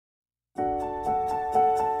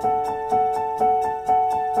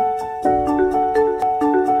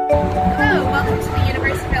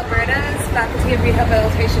Faculty of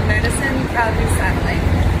Rehabilitation Medicine, Calgary Satellite.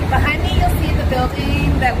 Behind me you'll see the building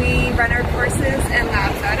that we run our courses and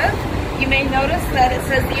labs out of. You may notice that it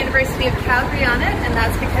says the University of Calgary on it, and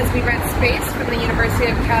that's because we rent space from the University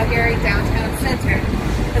of Calgary Downtown Centre.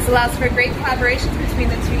 This allows for great collaboration between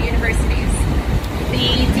the two universities.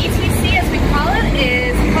 The DTC, as we call it,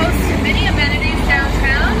 is host to many amenities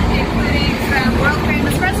downtown, including some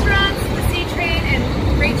world-famous restaurants, the C train, and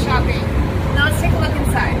great shopping. Now let's take a look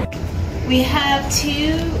inside. We have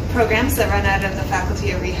two programs that run out of the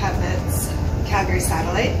Faculty of Rehab Med's Calgary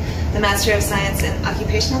Satellite, the Master of Science in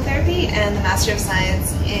Occupational Therapy and the Master of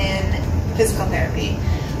Science in Physical Therapy.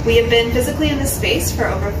 We have been physically in this space for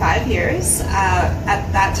over 5 years. At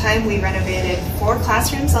that time we renovated 4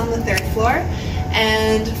 classrooms on the 3rd floor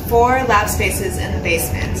and 4 lab spaces in the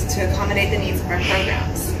basement to accommodate the needs of our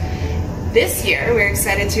programs. This year we're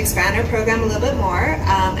excited to expand our program a little bit more,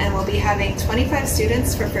 and we'll be having 25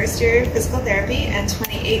 students for first year physical therapy and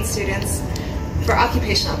 28 students for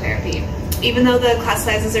occupational therapy. Even though the class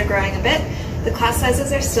sizes are growing a bit, the class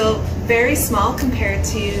sizes are still very small compared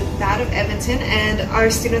to that of Edmonton, and our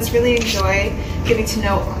students really enjoy getting to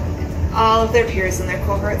know all of their peers in their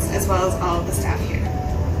cohorts as well as all of the staff here.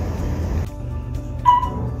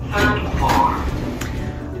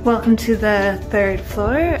 Welcome to the 3rd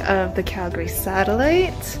floor of the Calgary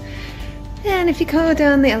Satellite. And if you go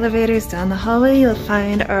down the elevators down the hallway, you'll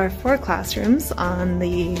find our 4 classrooms on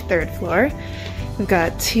the 3rd floor. We've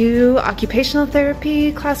got 2 occupational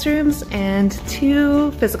therapy classrooms and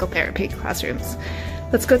 2 physical therapy classrooms.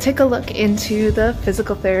 Let's go take a look into the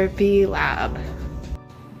physical therapy lab.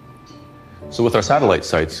 So with our satellite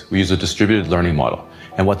sites, we use a distributed learning model.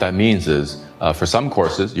 And what that means is, for some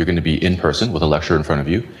courses, you're going to be in person with a lecturer in front of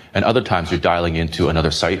you, and other times you're dialing into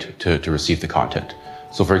another site to receive the content.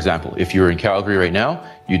 So for example, if you're in Calgary right now,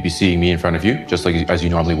 you'd be seeing me in front of you, just like as you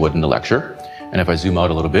normally would in the lecture. And if I zoom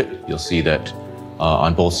out a little bit, you'll see that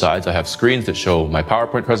on both sides I have screens that show my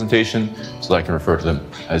PowerPoint presentation, so that I can refer to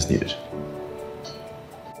them as needed.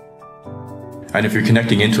 And if you're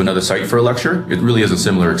connecting into another site for a lecture, it really is a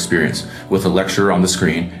similar experience with a lecture on the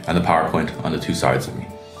screen and the PowerPoint on the 2 sides of me.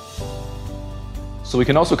 So we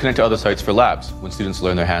can also connect to other sites for labs when students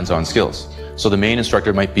learn their hands-on skills. So the main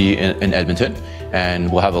instructor might be in Edmonton, and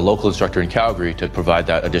we'll have a local instructor in Calgary to provide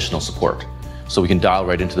that additional support. So we can dial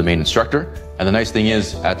right into the main instructor. And the nice thing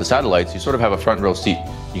is, at the satellites, you sort of have a front row seat.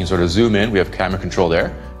 You can sort of zoom in, we have camera control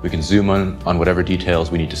there. We can zoom in on whatever details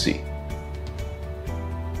we need to see.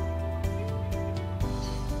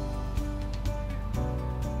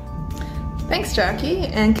 Thanks, Jackie.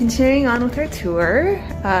 And continuing on with our tour,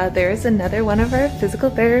 there's another one of our physical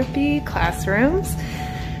therapy classrooms.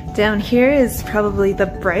 Down here is probably the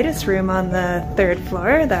brightest room on the 3rd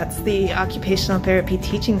floor. That's the Occupational Therapy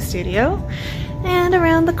Teaching Studio. And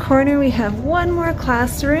around the corner we have one more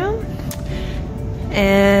classroom.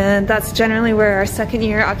 And that's generally where our 2nd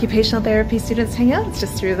year occupational therapy students hang out. It's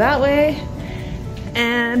just through that way.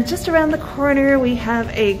 And just around the corner we have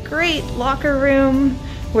a great locker room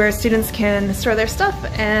where students can store their stuff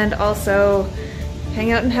and also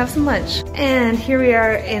hang out and have some lunch. And here we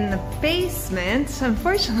are in the basement.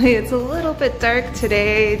 Unfortunately, it's a little bit dark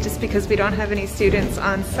today just because we don't have any students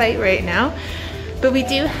on site right now. But we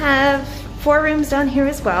do have 4 rooms down here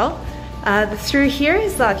as well. Through here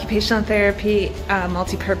is the occupational therapy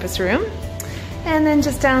multi-purpose room. And then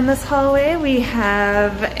just down this hallway we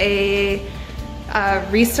have a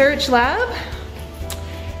research lab.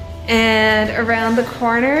 And around the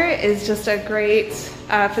corner is just a great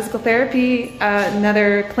physical therapy,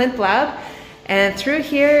 another Clint lab. And through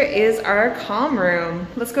here is our comm room.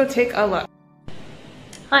 Let's go take a look.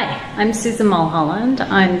 Hi, I'm Susan Mulholland.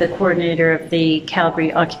 I'm the coordinator of the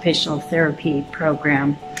Calgary Occupational Therapy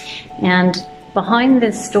program. And behind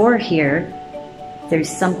this door here, there's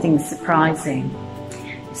something surprising.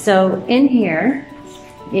 So in here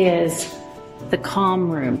is the comm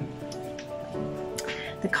room.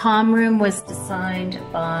 The comm room was designed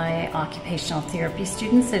by occupational therapy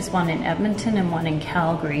students. There's one in Edmonton and one in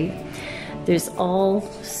Calgary. There's all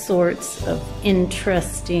sorts of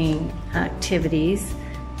interesting activities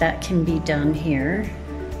that can be done here.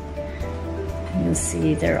 You'll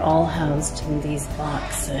see they're all housed in these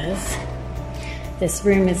boxes. This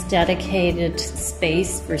room is dedicated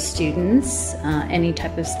space for students, any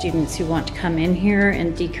type of students who want to come in here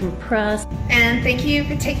and decompress. And thank you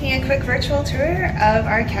for taking a quick virtual tour of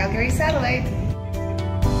our Calgary Satellite.